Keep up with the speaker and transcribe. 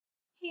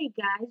Hey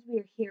guys, we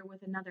are here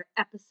with another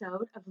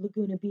episode of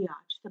Laguna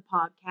Biatch, the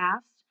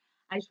podcast.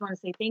 I just want to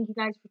say thank you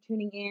guys for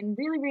tuning in.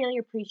 Really, really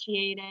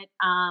appreciate it.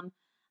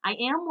 I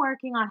am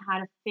working on how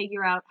to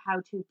figure out how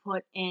to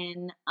put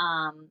in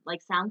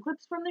like sound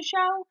clips from the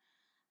show.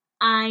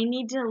 I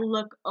need to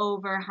look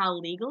over how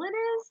legal it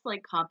is,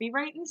 like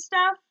copyright and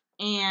stuff,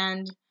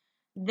 and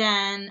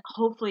then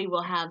hopefully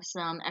we'll have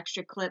some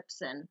extra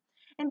clips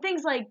and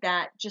things like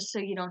that, just so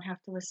you don't have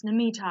to listen to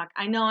me talk.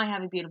 I know I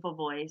have a beautiful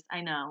voice,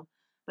 I know,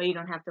 but you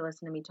don't have to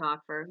listen to me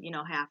talk for,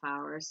 half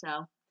hour or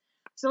so.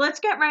 So let's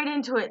get right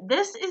into it.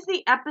 This is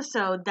the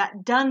episode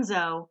that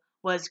Dunzo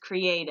was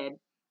created.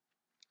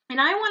 And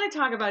I want to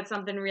talk about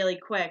something really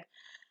quick.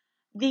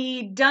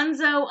 The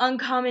Dunzo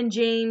Uncommon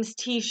James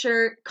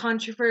t-shirt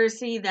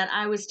controversy that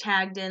I was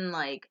tagged in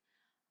like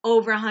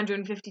over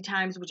 150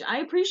 times, which I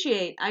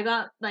appreciate. I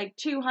got like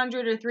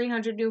 200 or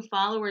 300 new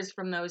followers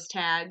from those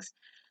tags.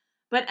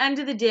 But end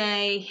of the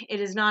day,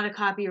 it is not a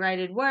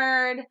copyrighted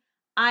word.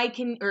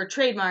 Or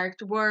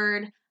trademarked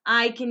word.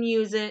 I can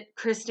use it.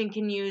 Kristen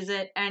can use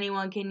it.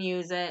 Anyone can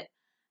use it.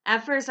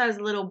 At first, I was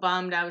a little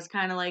bummed. I was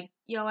kind of like,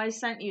 yo, I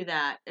sent you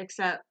that,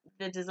 except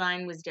the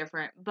design was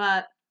different.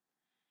 But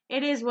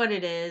it is what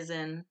it is,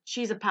 and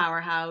she's a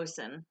powerhouse,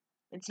 and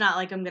it's not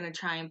like I'm going to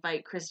try and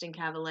fight Kristen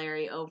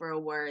Cavallari over a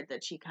word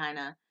that she kind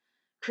of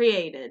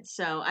created.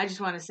 So I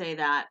just want to say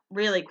that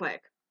really quick.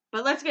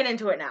 But let's get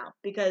into it now,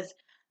 because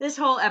this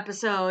whole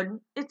episode,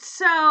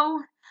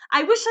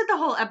 I wish that the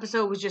whole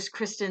episode was just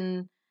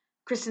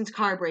Kristen's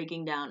car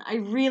breaking down. I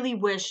really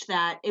wish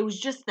that it was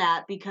just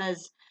that,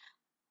 because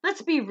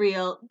let's be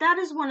real, that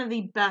is one of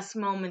the best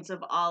moments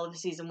of all of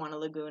season 1 of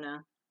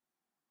Laguna.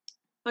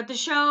 But the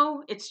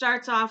show, it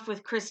starts off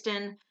with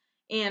Kristen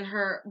and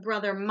her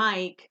brother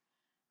Mike,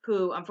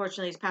 who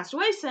unfortunately has passed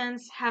away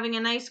since, having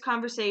a nice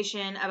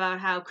conversation about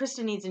how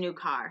Kristen needs a new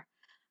car.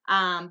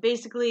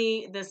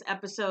 Basically, this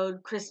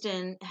episode,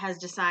 Kristen has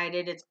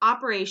decided it's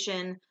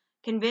Operation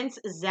Convince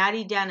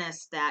Zaddy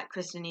Dennis that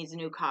Kristen needs a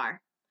new car.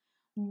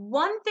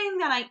 One thing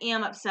that I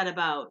am upset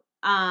about,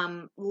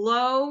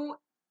 Lo,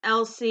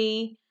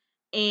 Elsie,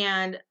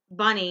 and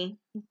Bunny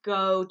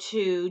go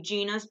to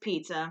Gina's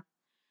Pizza.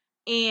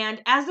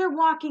 And as they're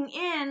walking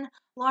in,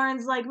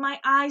 Lauren's like, my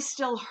eye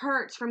still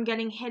hurts from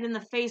getting hit in the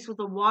face with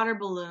a water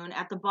balloon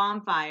at the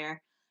bonfire.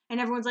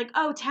 And everyone's like,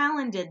 oh,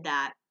 Talon did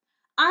that.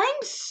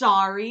 I'm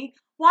sorry.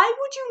 Why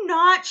would you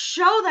not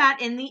show that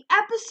in the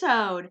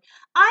episode?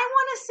 I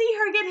want to see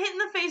her get hit in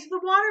the face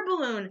with a water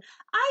balloon.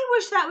 I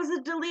wish that was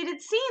a deleted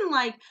scene.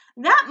 Like,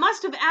 that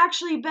must have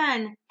actually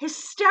been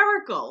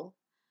hysterical.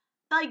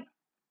 Like,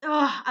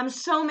 ugh, I'm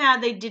so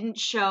mad they didn't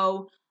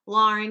show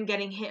Lauren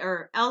getting hit,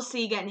 or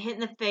Elsie getting hit in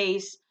the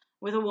face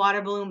with a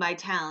water balloon by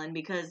Talon,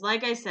 because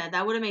like I said,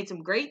 that would have made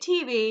some great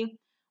TV.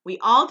 We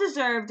all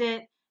deserved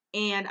it,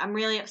 and I'm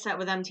really upset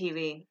with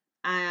MTV.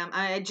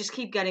 I just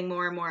keep getting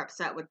more and more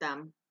upset with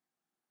them.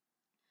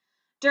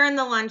 During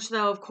the lunch,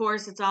 though, of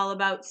course, it's all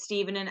about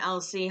Steven and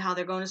Elsie, how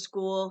they're going to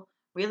school,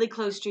 really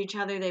close to each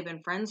other. They've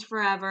been friends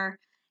forever.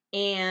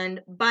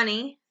 And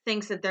Bunny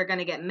thinks that they're going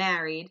to get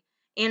married.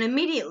 And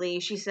immediately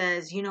she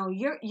says,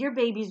 your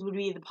babies would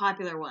be the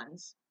popular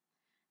ones.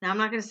 Now, I'm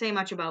not going to say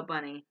much about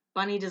Bunny.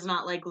 Bunny does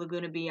not like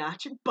Laguna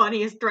Biatch.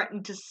 Bunny has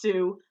threatened to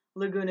sue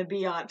Laguna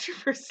Biatch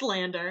for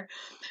slander.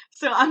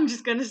 So I'm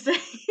just going to say,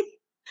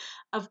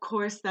 of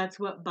course, that's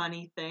what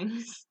Bunny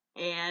thinks.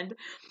 And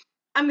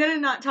I'm going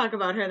to not talk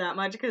about her that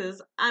much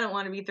because I don't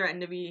want to be threatened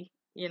to be,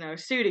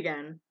 sued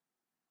again.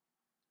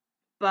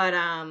 But,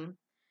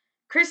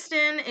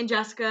 Kristen and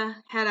Jessica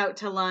head out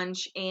to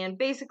lunch, and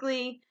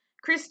basically,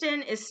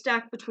 Kristen is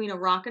stuck between a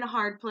rock and a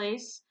hard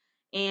place,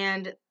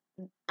 and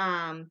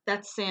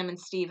that's Sam and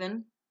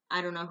Steven.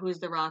 I don't know who's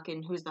the rock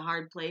and who's the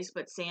hard place,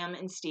 but Sam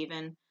and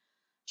Steven.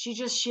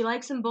 She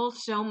likes them both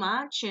so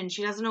much, and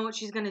she doesn't know what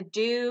she's gonna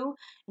do,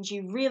 and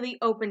she really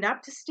opened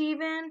up to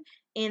Steven,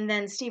 and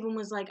then Steven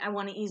was like, I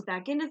want to ease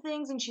back into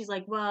things, and she's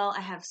like, well, I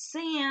have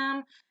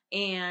Sam,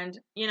 and,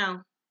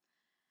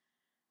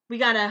 we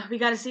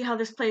gotta see how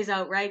this plays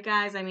out, right,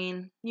 guys? I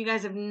mean, you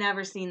guys have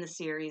never seen the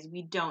series.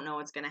 We don't know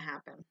what's gonna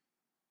happen.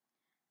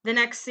 The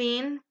next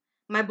scene,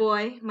 my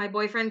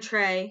boyfriend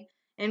Trey,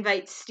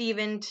 invites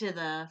Steven to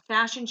the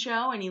fashion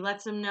show, and he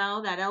lets him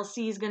know that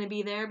LC is gonna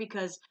be there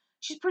because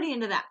she's pretty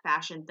into that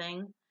fashion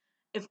thing.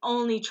 If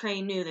only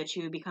Trey knew that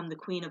she would become the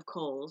Queen of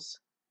Coals,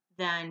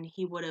 then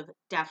he would have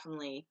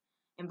definitely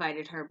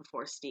invited her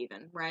before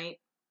Steven, right?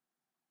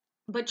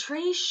 But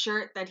Trey's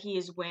shirt that he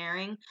is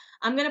wearing,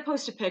 I'm going to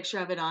post a picture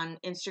of it on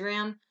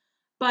Instagram,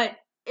 but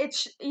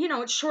it's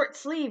short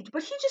sleeved,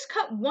 but he just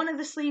cut one of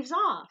the sleeves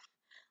off.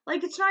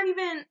 Like it's not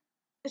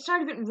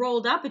even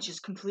rolled up, it's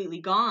just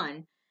completely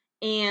gone.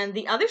 And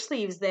the other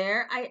sleeves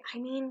there, I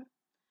mean,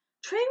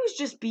 Trey was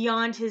just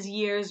beyond his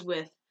years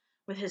with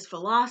his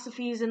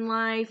philosophies in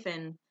life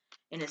and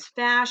his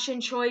fashion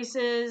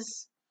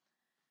choices.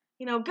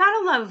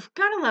 Gotta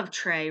love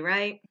Trey,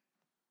 right?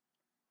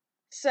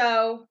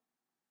 So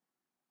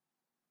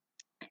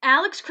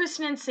Alex,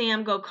 Kristen, and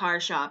Sam go car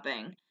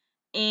shopping.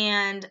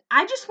 And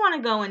I just want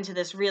to go into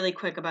this really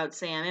quick about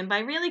Sam. And by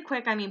really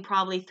quick, I mean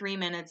probably 3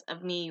 minutes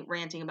of me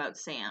ranting about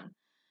Sam.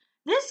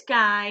 This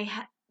guy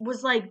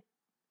was like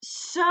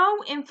so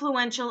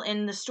influential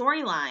in the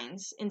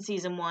storylines in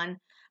season 1,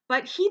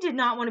 but he did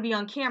not want to be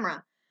on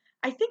camera.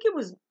 I think it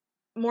was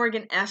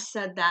Morgan S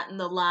said that in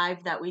the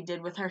live that we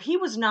did with her. He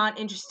was not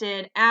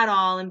interested at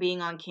all in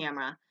being on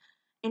camera.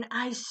 And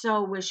I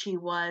so wish he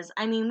was.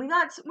 I mean, we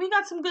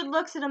got some good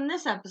looks at him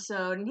this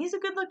episode, and he's a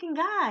good-looking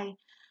guy.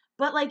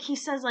 But like he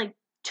says like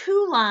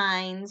 2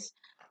 lines,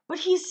 but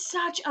he's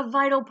such a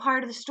vital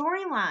part of the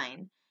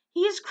storyline.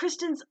 He is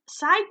Kristen's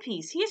side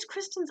piece. He is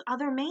Kristen's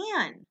other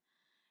man.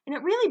 And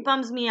it really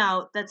bums me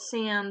out that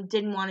Sam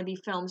didn't want to be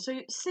filmed. So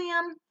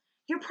Sam,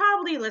 you're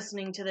probably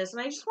listening to this,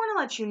 and I just want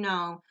to let you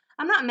know,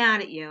 I'm not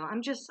mad at you.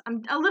 I'm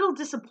a little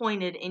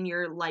disappointed in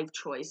your life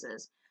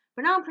choices.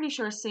 But now I'm pretty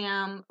sure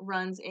Sam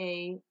runs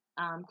a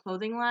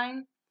clothing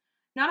line.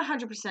 Not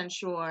 100%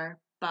 sure,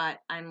 but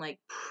I'm like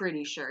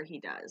pretty sure he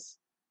does.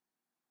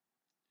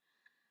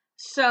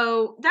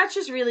 So that's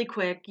just really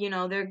quick. You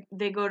know,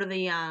 they go to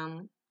the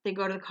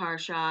car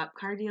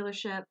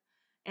dealership,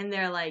 and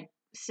they're like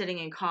sitting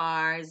in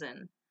cars,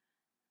 and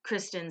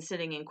Kristen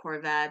sitting in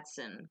Corvettes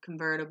and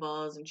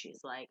convertibles, and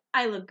she's like,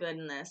 I look good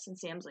in this. And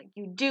Sam's like,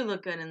 you do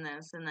look good in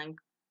this. And then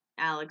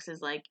Alex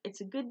is like,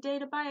 it's a good day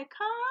to buy a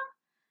car.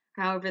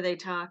 However they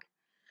talk.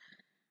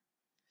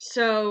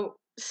 So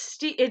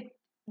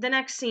the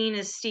next scene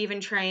is Stephen,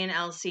 Trey, and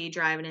Elsie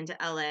driving into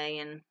LA,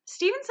 and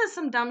Stephen says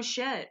some dumb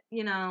shit.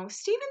 You know,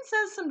 Stephen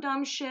says some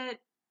dumb shit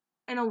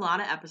in a lot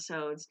of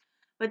episodes,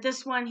 but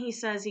this one he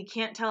says he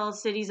can't tell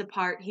cities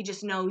apart. He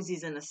just knows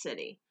he's in a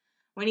city.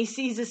 When he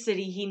sees a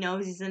city, he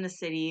knows he's in a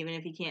city, even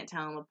if he can't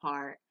tell them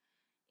apart.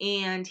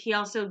 And he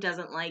also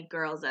doesn't like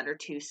girls that are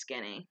too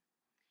skinny.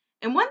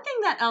 And one thing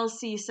that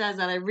Elsie says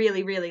that I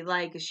really, really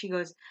like is she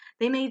goes,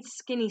 they made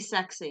skinny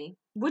sexy,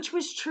 which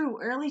was true.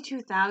 Early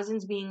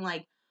 2000s being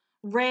like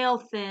rail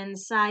thin,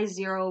 size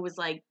 0 was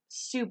like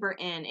super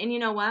in. And you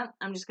know what?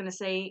 I'm just going to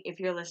say, if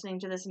you're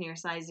listening to this and you're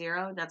size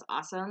 0, that's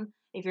awesome.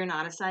 If you're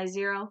not a size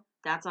 0,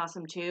 that's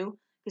awesome too.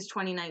 Because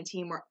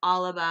 2019, we're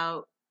all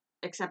about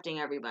accepting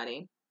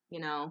everybody. You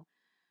know,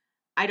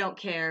 I don't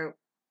care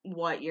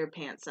what your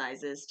pant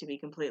size is, to be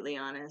completely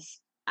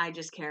honest. I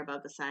just care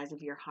about the size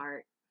of your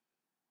heart.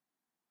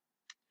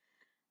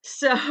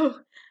 So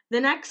the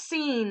next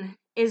scene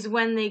is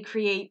when they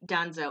create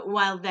Dunzo.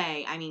 Well,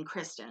 I mean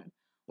Kristen.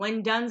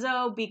 When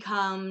Dunzo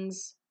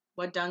becomes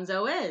what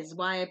Dunzo is.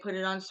 Why I put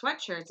it on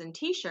sweatshirts and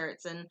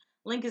t-shirts, and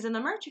link is in the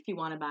merch if you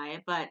want to buy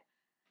it. But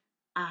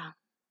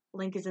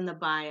link is in the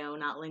bio,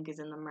 not link is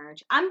in the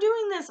merch. I'm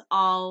doing this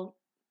all,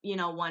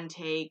 one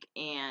take,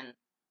 and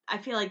I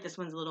feel like this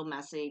one's a little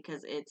messy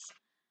because it's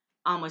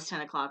almost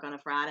 10 o'clock on a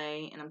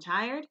Friday, and I'm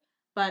tired.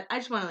 But I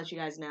just want to let you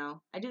guys know,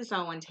 I do this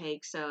all one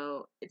take,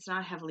 so it's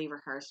not heavily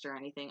rehearsed or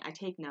anything. I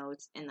take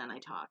notes, and then I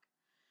talk.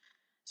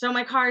 So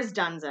my car is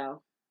Dunzo.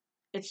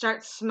 It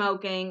starts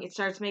smoking. It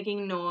starts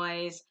making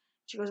noise.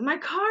 She goes, my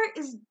car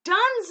is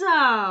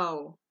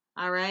Dunzo!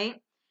 All right?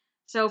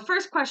 So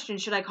first question,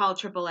 should I call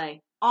AAA?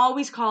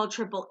 Always call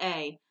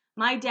AAA.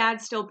 My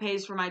dad still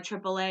pays for my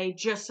AAA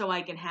just so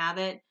I can have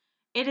it.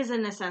 It is a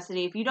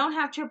necessity. If you don't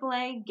have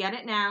AAA, get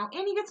it now.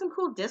 And you get some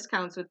cool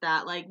discounts with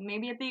that, like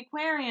maybe at the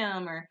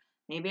aquarium or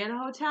maybe at a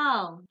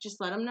hotel.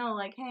 Just let them know,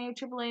 like, hey,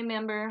 AAA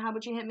member, how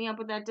about you hit me up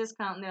with that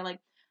discount? And they're like,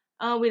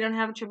 oh, we don't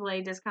have a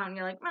AAA discount. And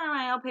you're like, all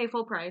right, I'll pay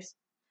full price.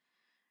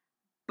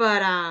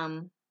 But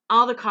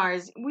all the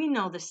cars, we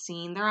know the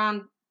scene. They're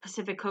on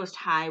Pacific Coast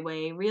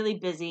Highway, really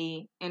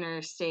busy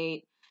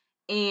interstate.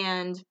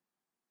 And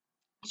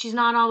she's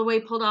not all the way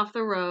pulled off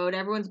the road.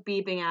 Everyone's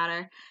beeping at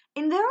her.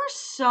 And there are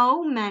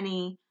so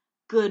many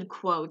good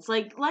quotes.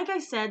 Like I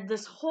said,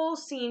 this whole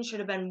scene should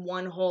have been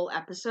one whole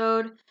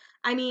episode.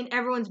 I mean,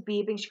 everyone's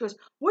beeping. She goes,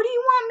 what do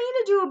you want me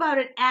to do about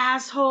it,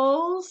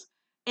 assholes?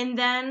 And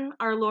then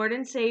our Lord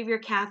and Savior,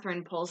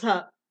 Catherine, pulls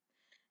up.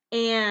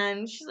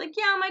 And she's like,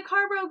 yeah, my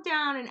car broke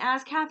down. And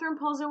as Catherine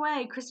pulls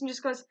away, Kristen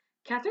just goes,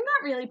 Catherine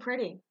got really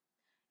pretty.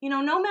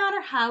 No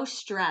matter how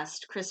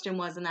stressed Kristen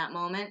was in that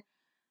moment,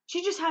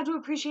 she just had to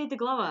appreciate the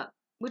glow up,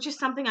 which is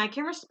something I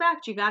can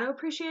respect. You got to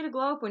appreciate a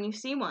glow up when you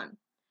see one.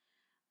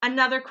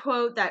 Another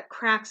quote that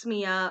cracks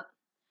me up.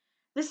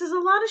 This is a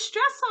lot of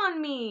stress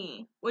on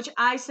me, which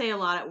I say a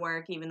lot at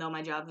work, even though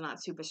my job's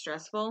not super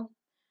stressful.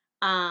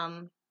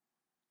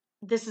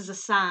 This is a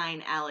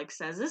sign, Alex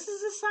says. This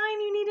is a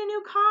sign you need a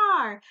new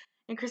car.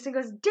 And Kristen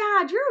goes,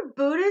 Dad, you're a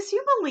Buddhist.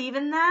 You believe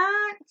in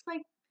that? It's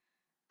like,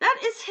 that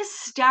is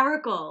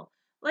hysterical.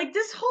 Like,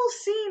 this whole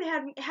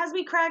scene has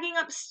me cracking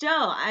up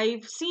still.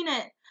 I've seen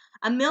it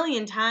a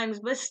million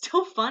times, but it's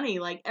still funny.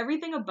 Like,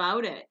 everything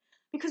about it.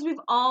 Because we've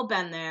all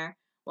been there.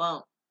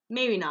 Well,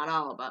 maybe not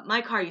all, but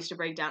my car used to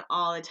break down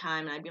all the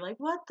time. And I'd be like,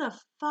 what the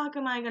fuck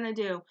am I going to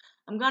do?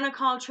 I'm going to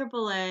call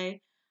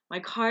AAA. My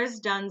car's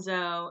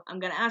donezo. I'm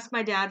going to ask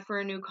my dad for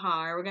a new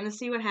car. We're going to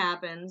see what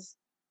happens.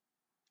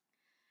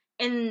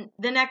 And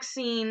the next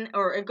scene,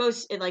 or it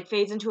like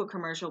fades into a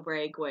commercial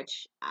break,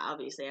 which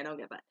obviously I don't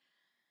get, but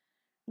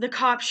the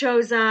cop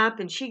shows up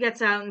and she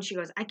gets out and she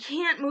goes, I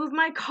can't move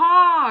my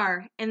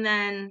car. And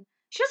then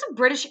she has a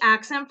British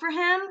accent for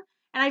him.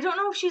 And I don't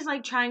know if she's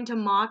like trying to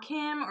mock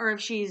him or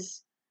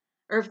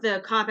if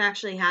the cop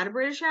actually had a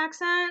British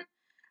accent.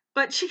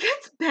 But she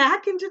gets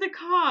back into the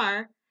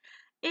car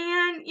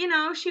and,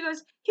 she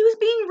goes, he was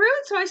being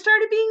rude, so I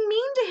started being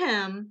mean to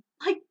him.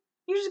 Like,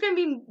 you're just gonna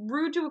be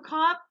rude to a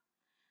cop?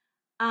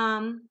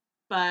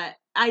 But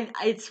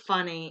it's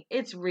funny.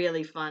 It's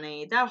really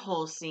funny. That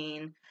whole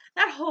scene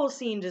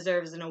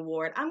deserves an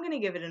award. I'm gonna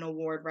give it an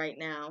award right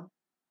now.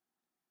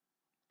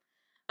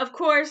 Of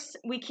course,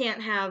 we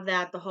can't have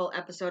that the whole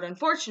episode,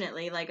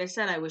 unfortunately. Like I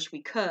said, I wish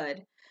we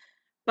could.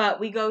 But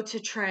we go to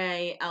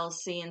Trey,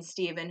 Elsie, and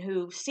Steven,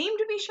 who seem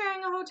to be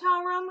sharing a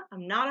hotel room.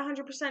 I'm not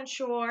 100%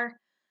 sure.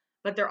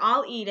 But they're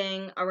all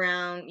eating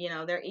around,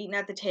 they're eating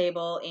at the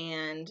table,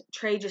 and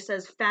Trey just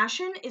says,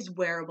 fashion is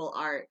wearable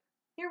art.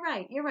 You're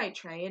right,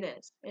 Trey, it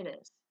is.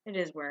 It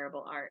is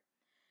wearable art.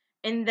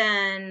 And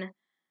then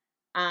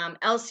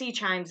Elsie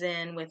chimes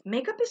in with,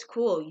 makeup is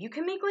cool. You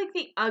can make, like,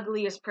 the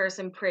ugliest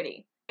person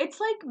pretty.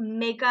 It's like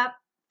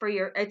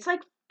it's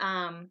like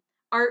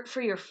art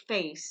for your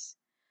face,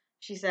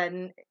 she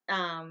said.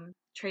 And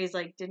Trey's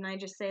like, didn't I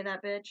just say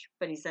that, bitch?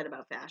 But he said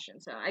about fashion,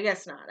 so I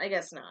guess not.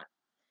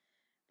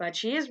 But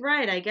she is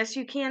right. I guess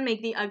you can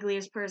make the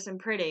ugliest person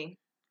pretty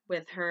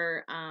with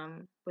her,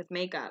 with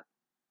makeup.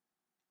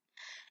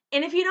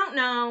 And if you don't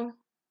know,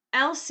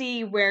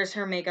 Elsie wears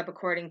her makeup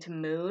according to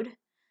mood.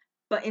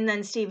 And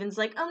then Steven's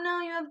like, oh no,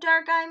 you have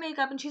dark eye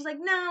makeup. And she's like,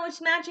 no,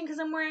 it's matching because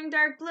I'm wearing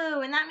dark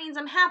blue. And that means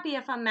I'm happy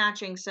if I'm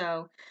matching.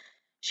 So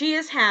she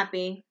is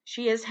happy.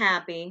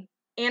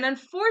 And and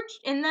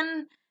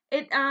then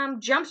it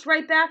jumps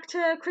right back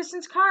to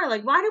Kristen's car.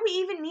 Like, why do we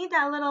even need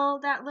that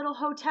little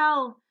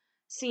hotel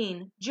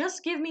scene?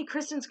 Just give me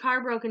Kristen's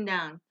car broken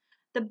down.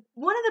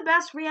 One of the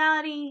best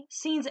reality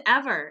scenes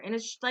ever. And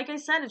it's like I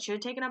said, it should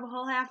have taken up a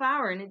whole half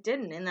hour, and it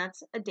didn't, and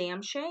that's a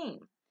damn shame.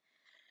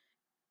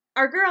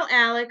 Our girl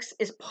Alex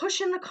is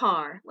pushing the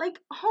car. Like,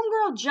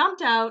 homegirl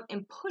jumped out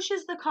and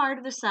pushes the car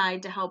to the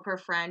side to help her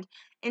friend,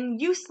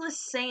 and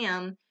useless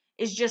Sam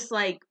is just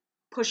like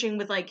pushing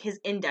with like his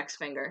index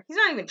finger. He's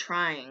not even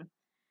trying.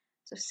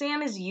 So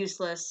Sam is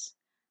useless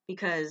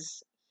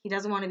because he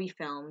doesn't want to be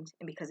filmed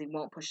and because he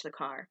won't push the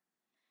car.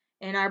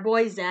 And our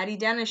boy Zaddy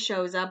Dennis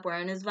shows up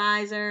wearing his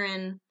visor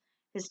and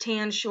his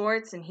tan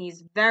shorts, and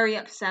he's very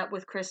upset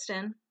with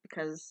Kristen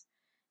because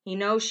he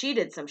knows she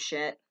did some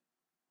shit.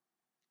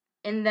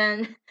 And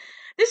then,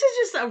 this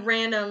is just a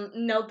random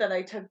note that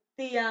I took.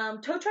 The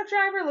tow truck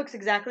driver looks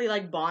exactly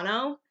like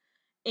Bono.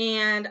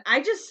 And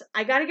I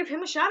gotta give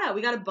him a shout out.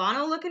 We got a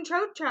Bono looking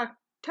tow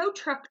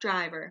truck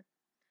driver.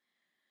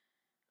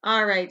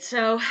 Alright,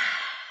 so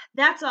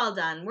that's all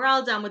done. We're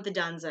all done with the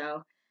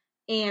Dunzo.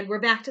 And we're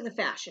back to the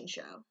fashion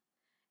show.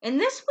 And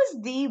this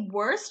was the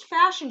worst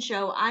fashion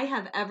show I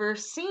have ever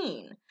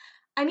seen.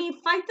 I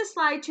mean, Fight the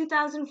Slide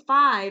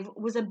 2005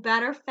 was a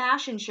better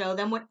fashion show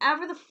than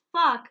whatever the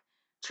fuck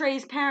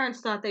Trey's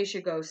parents thought they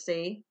should go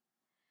see.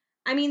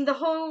 I mean, the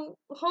whole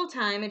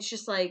time, it's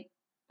just like,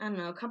 I don't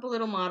know, a couple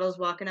little models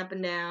walking up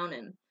and down,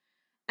 and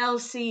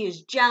Elsie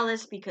is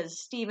jealous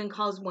because Steven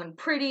calls one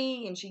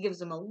pretty, and she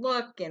gives him a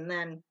look, and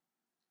then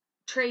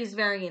Trey's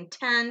very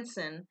intense,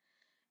 and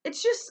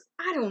it's just,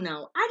 I don't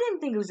know. I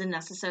didn't think it was a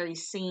necessary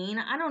scene.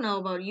 I don't know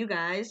about you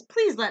guys.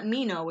 Please let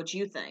me know what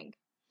you think.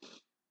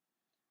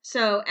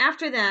 So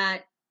after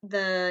that,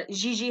 the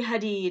Gigi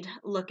Hadid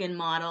looking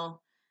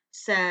model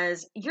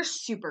says, you're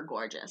super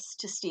gorgeous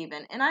to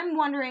Steven. And I'm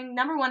wondering,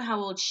 number one, how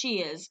old she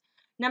is.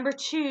 Number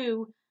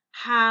two,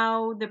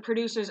 how the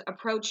producers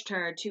approached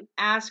her to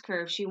ask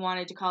her if she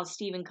wanted to call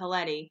Steven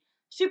Coletti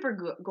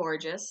super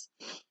gorgeous.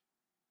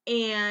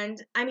 And,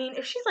 I mean,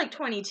 if she's like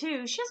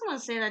 22, she doesn't want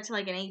to say that to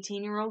like an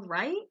 18-year-old,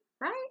 right?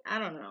 Right? I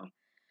don't know.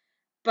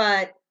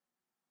 But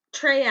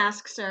Trey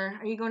asks her,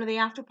 are you going to the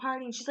after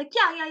party? And she's like,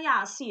 yeah,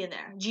 I'll see you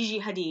there. Gigi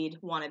Hadid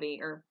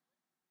wannabe, or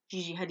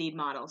Gigi Hadid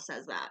model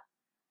says that.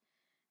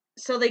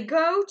 So they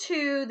go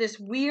to this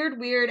weird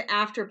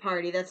after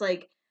party that's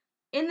like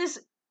in this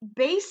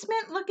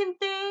basement looking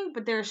thing,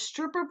 but there are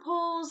stripper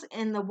poles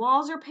and the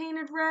walls are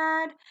painted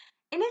red.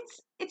 And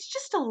it's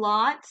just a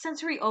lot.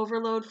 Sensory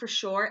overload for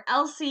sure.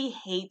 Elsie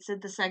hates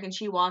it the second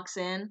she walks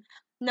in.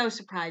 No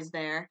surprise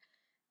there.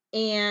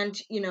 And,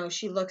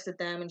 she looks at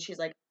them and she's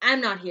like,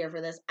 I'm not here for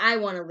this. I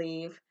want to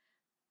leave.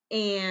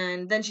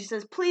 And then she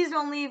says, please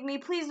don't leave me.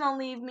 Please don't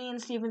leave me.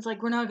 And Steven's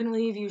like, we're not going to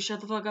leave you. Shut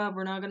the fuck up.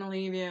 We're not going to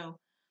leave you.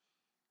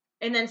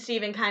 And then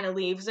Steven kind of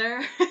leaves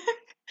her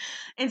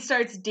and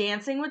starts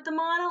dancing with the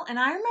model. And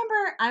I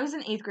remember I was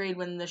in 8th grade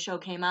when the show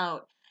came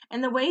out.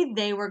 And the way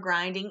they were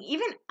grinding,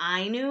 even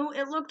I knew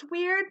it looked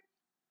weird.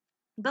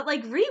 But,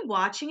 like,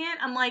 rewatching it,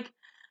 I'm like,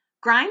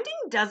 grinding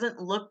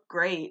doesn't look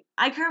great.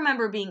 I can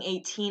remember being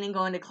 18 and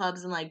going to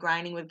clubs and, like,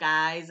 grinding with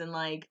guys and,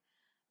 like,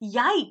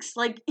 yikes.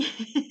 Like,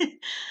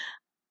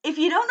 if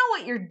you don't know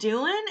what you're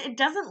doing, it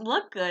doesn't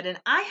look good. And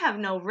I have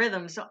no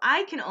rhythm, so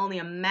I can only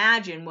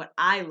imagine what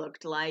I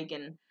looked like.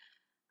 And,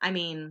 I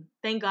mean,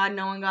 thank God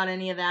no one got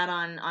any of that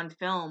on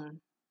film.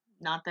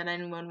 Not that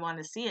anyone want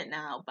to see it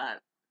now, but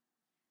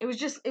it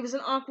was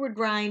an awkward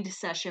grind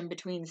session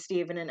between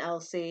Steven and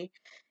Elsie.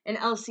 And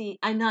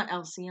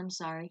I'm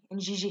sorry, and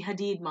Gigi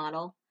Hadid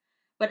model.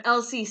 But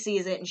Elsie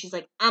sees it and she's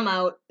like, I'm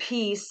out,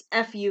 peace,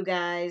 F you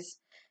guys.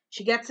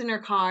 She gets in her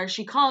car,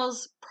 she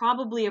calls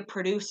probably a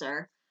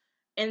producer,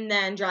 and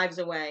then drives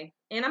away.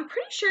 And I'm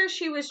pretty sure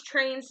she was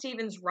Trey and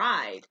Steven's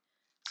ride.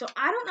 So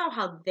I don't know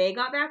how they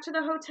got back to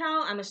the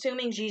hotel. I'm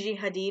assuming Gigi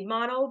Hadid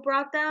model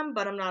brought them,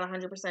 but I'm not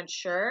 100%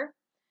 sure.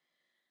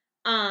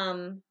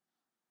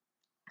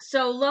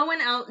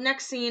 So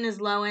next scene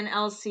is Lo and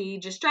Elsie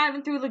just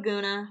driving through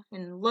Laguna,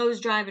 and Lo's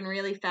driving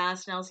really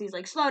fast, and Elsie's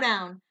like, slow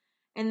down.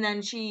 And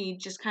then she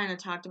just kind of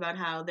talked about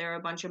how there are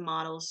a bunch of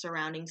models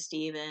surrounding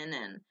Steven,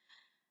 and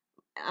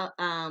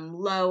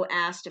Lo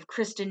asked if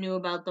Kristen knew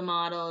about the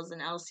models,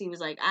 and Elsie was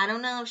like, I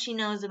don't know if she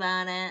knows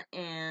about it,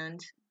 and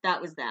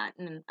that was that.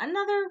 And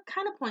another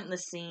kind of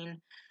pointless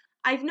scene.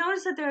 I've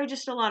noticed that there are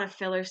just a lot of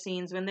filler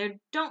scenes when there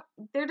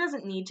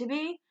doesn't need to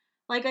be.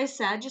 Like I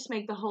said, just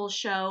make the whole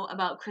show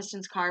about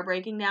Kristen's car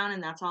breaking down,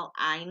 and that's all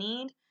I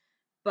need.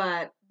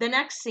 But the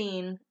next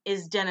scene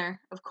is dinner,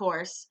 of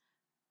course,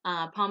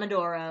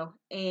 Pomodoro,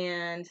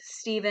 and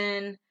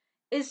Steven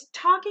is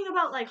talking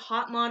about like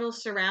hot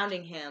models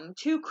surrounding him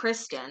to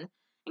Kristen.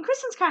 And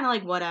Kristen's kind of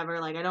like, whatever,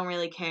 like, I don't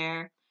really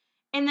care.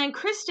 And then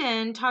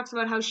Kristen talks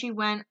about how she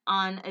went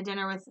to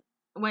dinner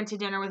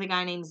with a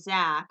guy named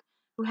Zach,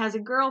 who has a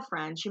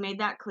girlfriend. She made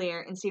that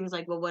clear. And Steven's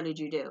like, well, what did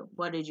you do?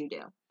 What did you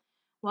do?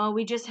 Well,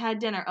 we just had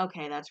dinner.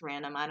 Okay, that's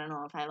random. I don't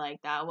know if I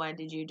like that. What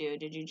did you do?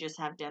 Did you just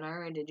have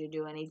dinner, or did you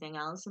do anything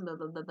else? And blah,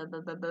 blah, blah, blah,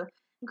 blah, blah, blah.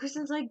 And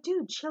Kristen's like,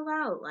 dude, chill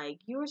out. Like,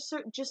 you were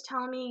just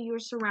telling me you were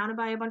surrounded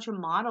by a bunch of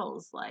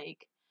models. Like,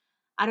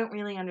 I don't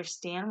really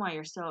understand why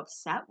you're so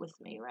upset with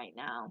me right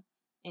now.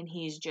 And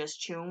he's just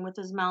chewing with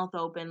his mouth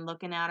open,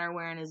 looking at her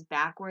wearing his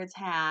backwards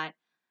hat,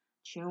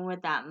 chewing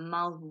with that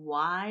mouth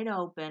wide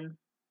open.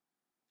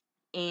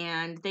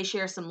 And they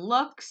share some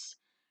looks,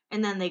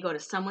 and then they go to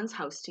someone's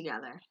house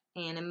together.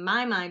 And in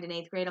my mind, in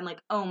 8th grade, I'm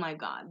like, oh my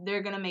god,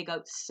 they're gonna make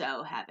out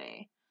so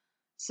heavy.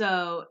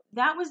 So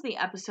that was the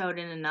episode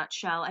in a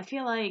nutshell. I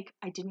feel like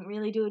I didn't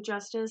really do it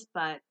justice,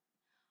 but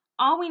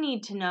all we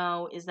need to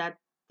know is that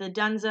the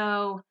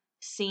Dunzo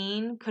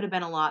scene could have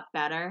been a lot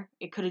better.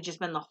 It could have just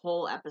been the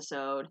whole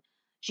episode.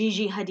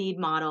 Gigi Hadid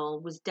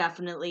model was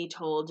definitely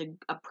told to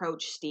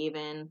approach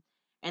Steven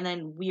and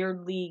then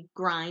weirdly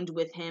grind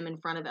with him in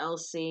front of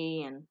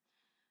Elsie. And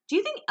do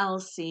you think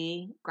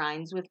Elsie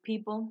grinds with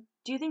people?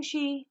 Do you think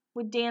she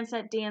would dance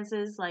at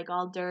dances like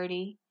all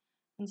dirty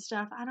and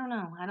stuff? I don't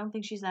know. I don't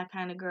think she's that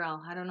kind of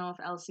girl. I don't know if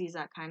Elsie's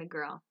that kind of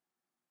girl.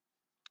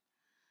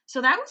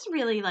 So that was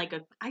really like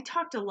I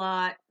talked a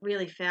lot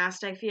really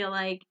fast, I feel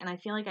like, and I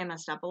feel like I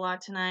messed up a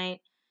lot tonight.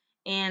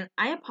 And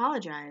I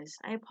apologize.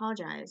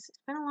 It's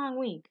been a long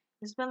week.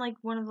 It's been like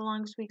one of the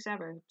longest weeks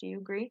ever. Do you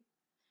agree?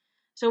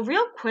 So,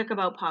 real quick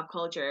about pop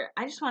culture,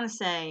 I just want to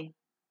say,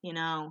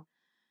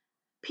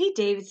 Pete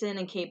Davidson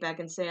and Kate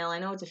Beckinsale, I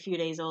know it's a few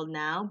days old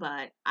now,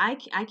 but I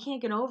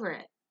can't get over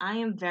it. I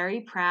am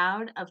very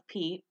proud of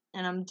Pete,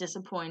 and I'm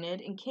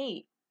disappointed in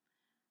Kate.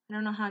 I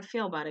don't know how I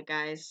feel about it,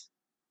 guys.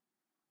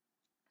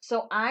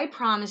 So I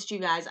promised you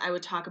guys I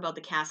would talk about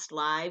the cast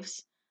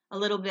lives a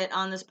little bit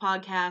on this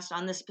podcast,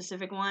 on this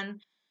specific one.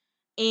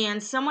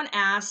 And someone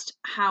asked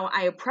how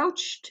I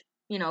approached,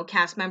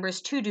 cast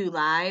members to do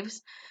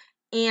lives.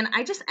 And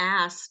I just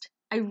asked,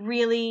 I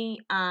really,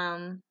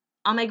 on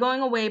my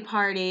going away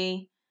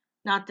party,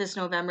 not this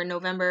November,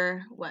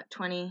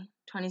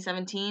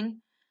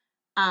 2017,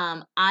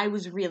 I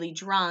was really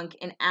drunk,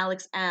 and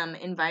Alex M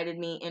invited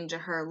me into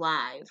her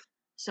live.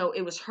 So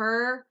it was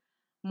her,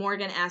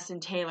 Morgan S,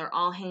 and Taylor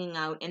all hanging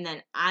out, and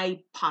then I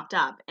popped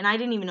up, and I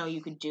didn't even know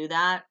you could do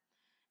that.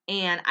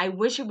 And I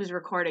wish it was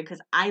recorded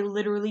because I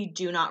literally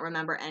do not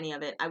remember any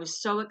of it. I was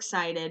so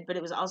excited, but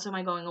it was also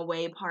my going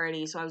away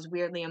party, so I was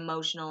weirdly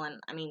emotional. And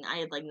I mean, I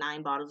had like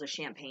 9 bottles of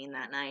champagne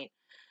that night.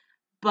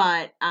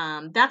 But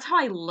that's how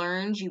I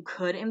learned you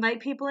could invite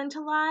people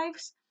into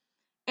lives.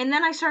 And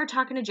then I started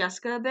talking to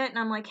Jessica a bit, and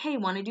I'm like, hey,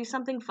 want to do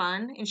something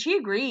fun? And she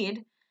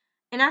agreed.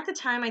 And at the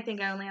time, I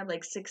think I only had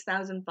like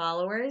 6,000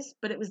 followers,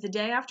 but it was the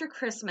day after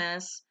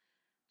Christmas,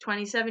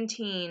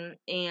 2017,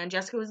 and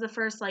Jessica was the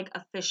first like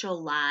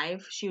official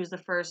live. She was the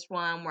first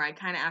one where I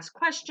kind of asked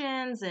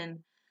questions, and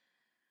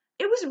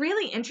it was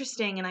really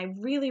interesting. And I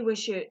really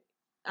wish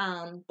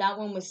that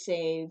one was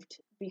saved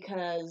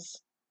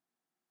because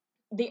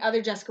the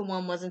other Jessica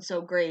one wasn't so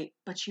great,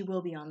 but she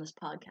will be on this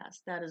podcast.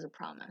 That is a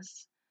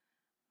promise.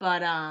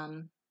 But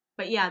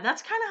yeah,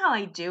 that's kind of how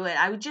I do it.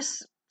 I would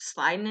just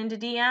sliding into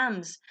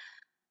DMs.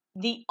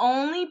 The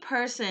only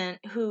person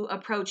who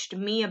approached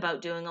me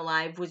about doing a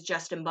live was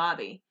Justin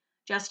Bobby.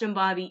 Justin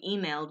Bobby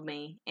emailed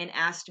me and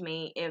asked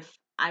me if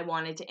I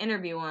wanted to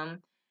interview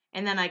him.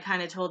 And then I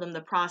kind of told him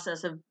the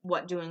process of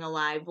what doing a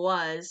live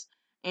was.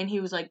 And he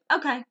was like,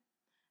 okay.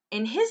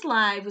 And his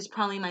live was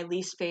probably my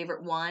least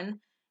favorite one.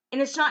 And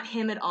it's not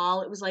him at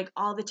all. It was like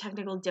all the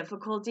technical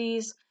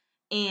difficulties.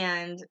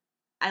 And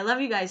I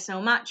love you guys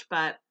so much,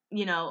 but,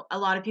 a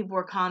lot of people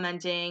were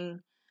commenting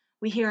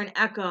we hear an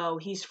echo,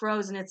 he's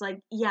frozen. It's like,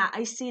 yeah,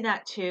 I see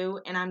that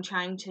too, and I'm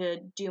trying to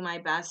do my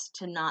best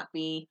to not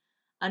be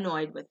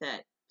annoyed with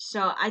it.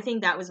 So I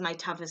think that was my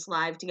toughest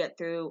live to get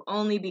through,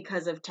 only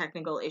because of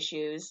technical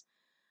issues.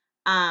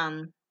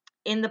 Um,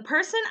 and the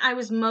person I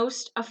was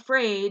most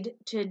afraid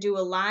to do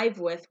a live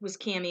with was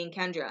Cammie and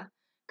Kendra,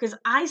 because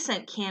I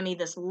sent Cammie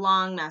this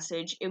long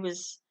message. It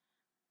was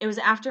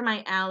after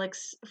my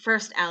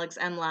first Alex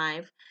M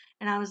live,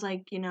 and I was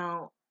like,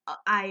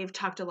 I've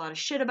talked a lot of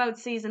shit about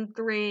season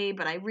 3,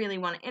 but I really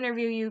want to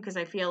interview you because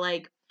I feel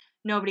like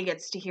nobody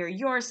gets to hear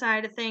your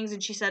side of things.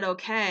 And she said,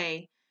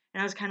 okay.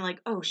 And I was kind of like,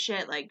 oh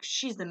shit, like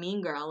she's the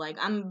mean girl. Like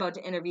I'm about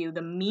to interview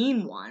the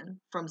mean one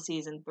from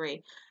season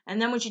 3.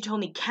 And then when she told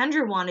me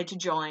Kendra wanted to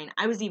join,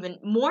 I was even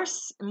more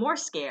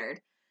scared.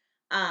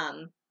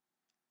 Um,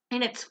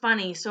 and it's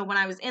funny. So when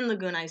I was in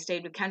Laguna, I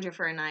stayed with Kendra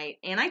for a night,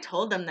 and I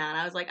told them that.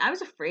 I was like, I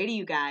was afraid of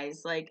you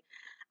guys. Like,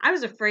 I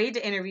was afraid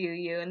to interview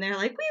you. And they're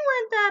like, we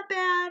weren't that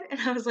bad.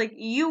 And I was like,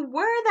 you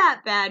were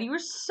that bad. You were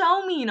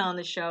so mean on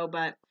the show,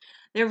 but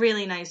they're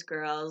really nice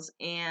girls.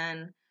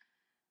 And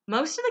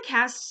most of the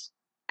cast,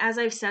 as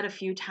I've said a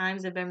few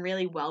times, have been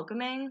really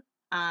welcoming.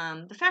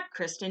 The fact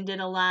Kristen did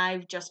a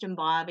live, Justin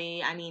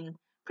Bobby, I mean,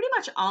 pretty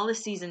much all of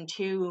season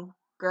 2,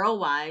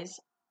 girl-wise.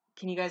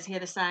 Can you guys hear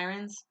the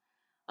sirens?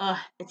 Ugh,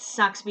 it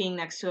sucks being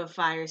next to a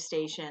fire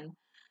station.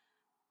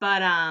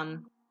 But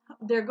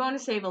they're going to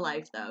save a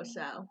life though,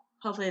 so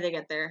hopefully they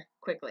get there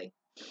quickly.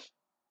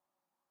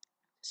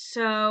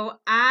 So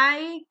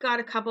I got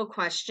a couple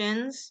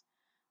questions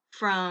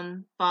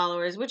from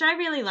followers, which I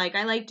really like.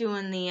 I like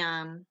doing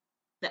the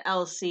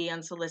LC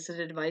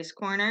Unsolicited Advice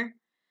Corner.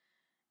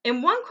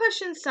 And one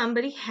question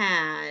somebody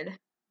had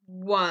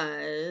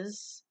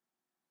was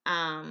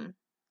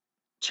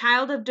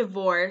child of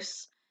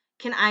divorce,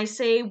 can I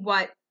say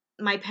what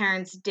my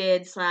parents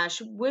did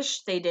 /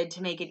 wish they did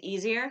to make it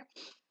easier?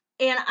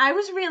 And I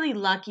was really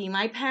lucky.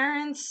 My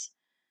parents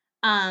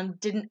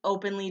didn't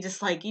openly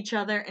dislike each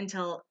other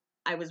until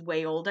I was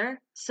way older.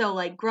 So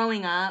like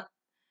growing up,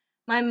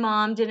 my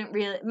mom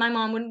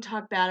wouldn't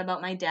talk bad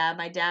about my dad.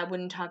 My dad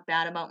wouldn't talk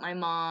bad about my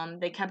mom.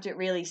 They kept it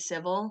really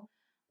civil,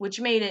 which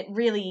made it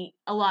really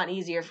a lot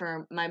easier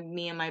for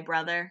me and my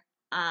brother.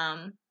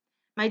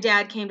 My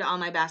dad came to all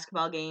my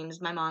basketball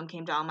games. My mom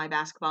came to all my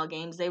basketball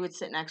games. They would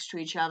sit next to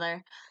each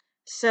other.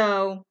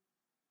 So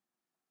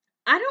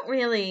I don't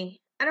really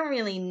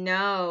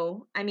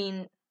know. I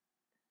mean,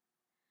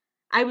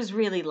 I was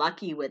really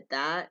lucky with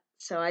that.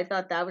 So I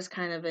thought that was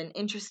kind of an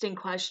interesting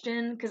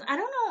question because I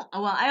don't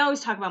know. Well, I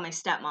always talk about my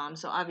stepmom,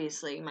 so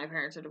obviously my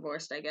parents are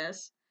divorced, I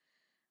guess.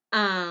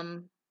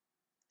 Um,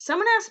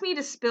 Someone asked me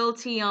to spill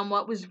tea on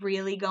what was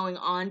really going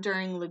on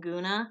during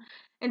Laguna.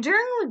 And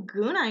during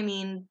Laguna, I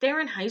mean, they were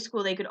in high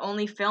school. They could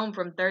only film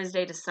from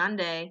Thursday to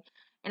Sunday.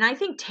 And I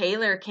think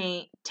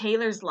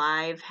Taylor's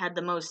live had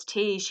the most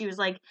tea. She was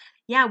like,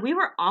 yeah, we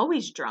were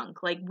always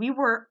drunk. Like, we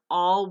were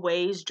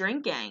always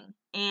drinking.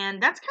 And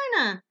that's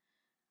kind of,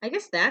 I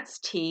guess that's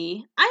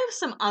tea. I have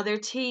some other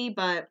tea,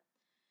 but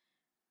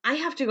I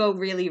have to go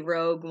really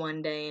rogue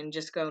one day and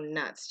just go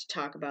nuts to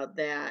talk about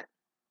that.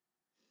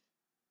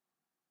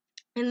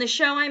 In the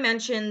show, I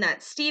mentioned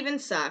that Steven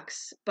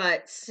sucks,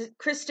 but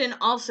Kristen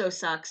also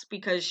sucks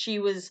because she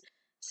was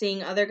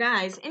seeing other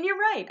guys. And you're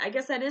right. I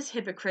guess that is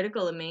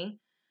hypocritical of me.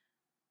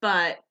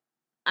 But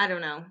I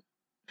don't know.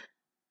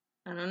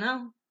 I don't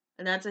know.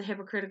 That's a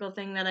hypocritical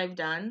thing that I've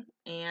done.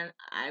 And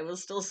I will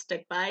still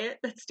stick by it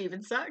that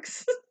Steven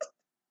sucks.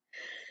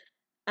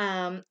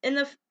 And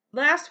the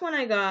last one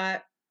I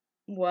got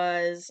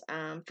was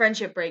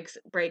friendship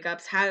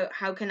breakups.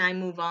 How can I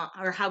move on,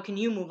 or how can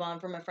you move on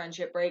from a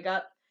friendship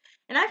breakup?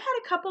 And I've had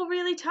a couple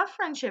really tough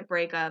friendship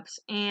breakups,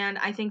 and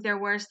I think they're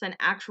worse than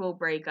actual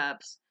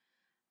breakups.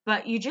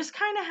 But you just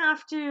kind of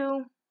have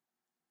to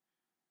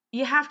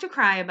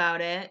cry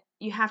about it.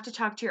 You have to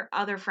talk to your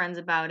other friends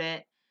about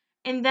it.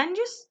 And then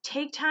just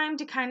take time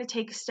to kind of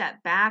take a step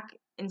back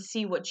and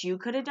see what you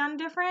could have done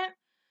different.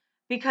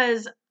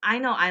 Because I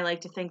know I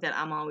like to think that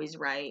I'm always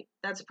right.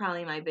 That's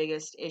probably my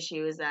biggest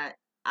issue, is that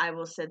I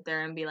will sit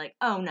there and be like,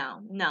 oh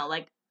no,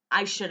 like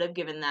I should have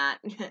given that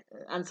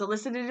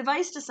unsolicited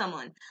advice to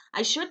someone.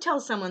 I should tell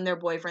someone their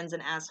boyfriend's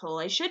an asshole.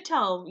 I should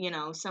tell,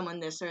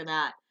 someone this or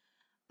that.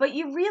 But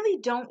you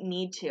really don't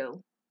need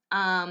to.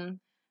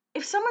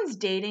 If someone's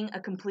dating a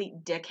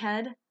complete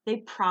dickhead, they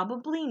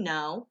probably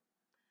know.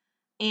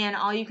 And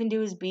all you can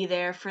do is be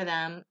there for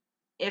them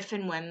if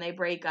and when they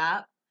break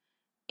up.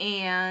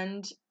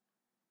 And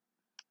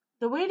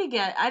the way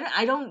to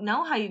I don't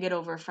know how you get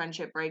over a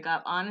friendship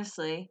breakup,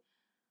 honestly.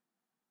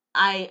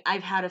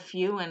 I've had a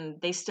few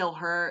and they still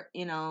hurt.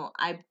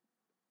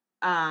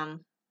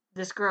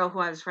 This girl who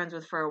I was friends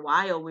with for a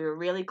while, we were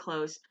really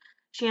close.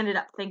 She ended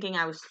up thinking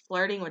I was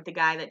flirting with the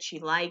guy that she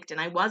liked,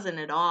 and I wasn't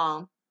at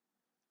all.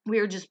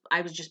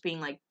 I was just being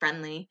like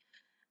friendly.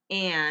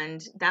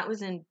 And that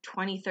was in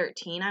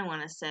 2013, I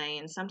want to say.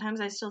 And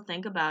sometimes I still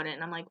think about it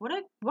and I'm like,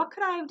 what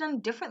could I have done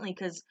differently?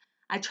 Because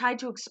I tried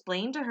to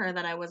explain to her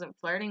that I wasn't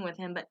flirting with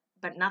him,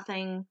 but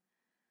nothing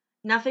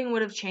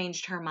would have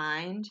changed her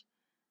mind.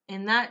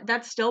 And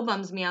that still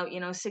bums me out,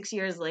 6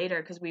 years later,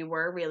 because we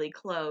were really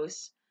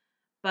close.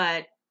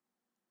 But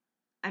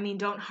I mean,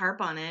 don't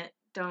harp on it.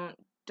 Don't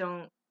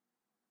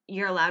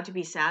You're allowed to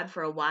be sad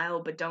for a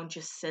while, but don't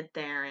just sit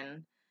there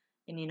and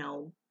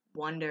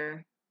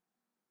wonder,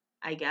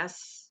 I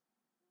guess,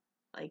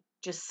 like,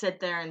 just sit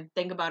there and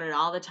think about it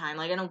all the time.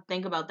 Like, I don't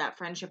think about that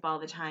friendship all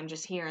the time,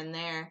 just here and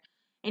there.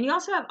 And you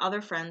also have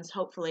other friends,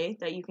 hopefully,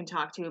 that you can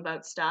talk to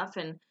about stuff.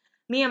 And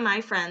me and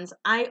my friends,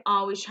 I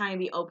always try and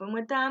be open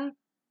with them.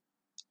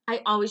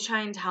 I always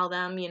try and tell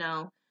them,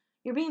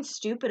 you're being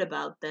stupid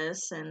about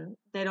this, and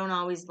they don't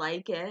always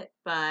like it,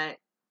 but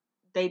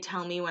they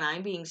tell me when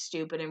I'm being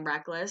stupid and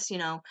reckless.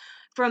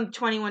 From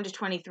 21 to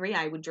 23,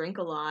 I would drink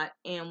a lot,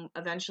 and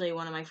eventually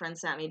one of my friends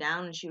sat me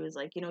down and she was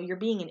like, you're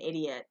being an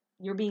idiot.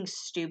 You're being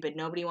stupid.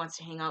 Nobody wants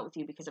to hang out with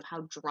you because of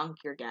how drunk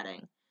you're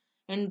getting.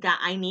 And that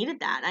I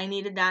needed that. I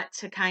needed that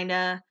to kind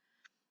of,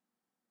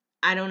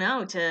 I don't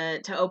know,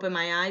 to open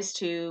my eyes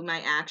to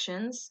my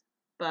actions.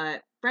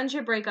 But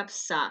friendship breakups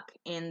suck,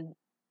 and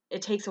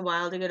it takes a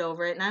while to get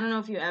over it. And I don't know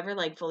if you ever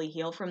like fully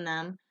heal from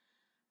them,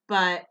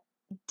 but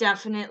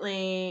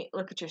definitely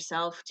look at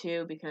yourself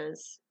too,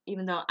 because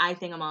even though I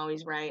think I'm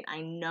always right,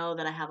 I know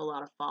that I have a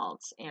lot of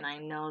faults, and I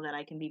know that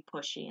I can be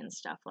pushy and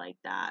stuff like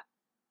that.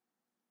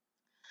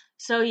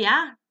 So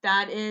yeah,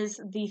 that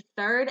is the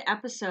third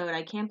episode.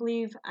 I can't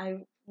believe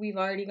we've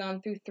already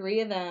gone through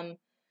 3 of them.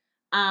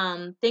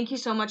 Thank you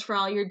so much for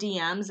all your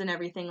DMs and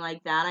everything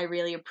like that. I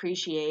really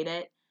appreciate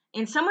it.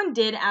 And someone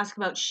did ask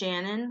about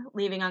Shannon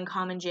leaving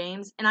Uncommon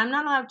James, and I'm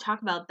not allowed to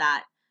talk about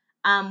that.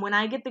 When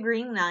I get the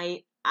green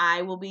light,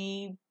 I will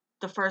be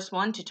the first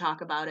one to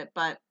talk about it,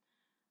 but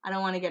I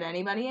don't want to get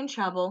anybody in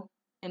trouble.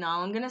 And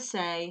all I'm gonna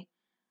say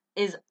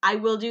is I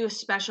will do a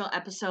special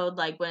episode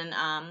like when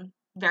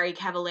Very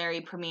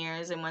Cavallari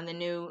premieres and when the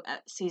new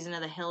season of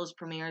The Hills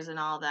premieres and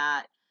all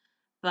that.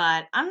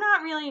 But I'm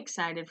not really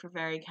excited for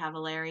Very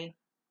Cavallari.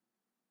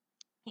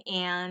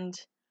 And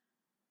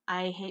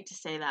I hate to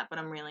say that, but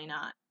I'm really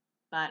not.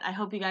 But I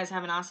hope you guys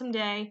have an awesome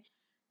day.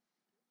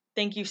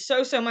 Thank you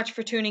so, so much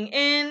for tuning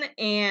in.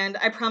 And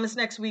I promise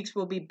next week's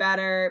will be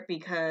better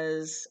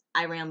because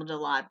I rambled a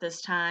lot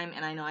this time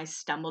and I know I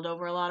stumbled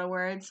over a lot of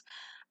words.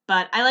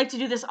 But I like to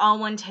do this all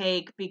one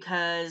take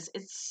because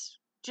it's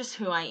just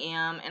who I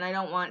am. And I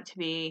don't want to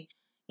be,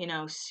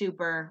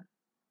 super,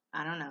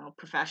 I don't know,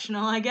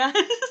 professional, I guess.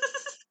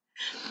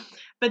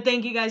 But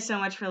thank you guys so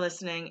much for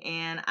listening.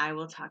 And I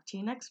will talk to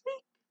you next week.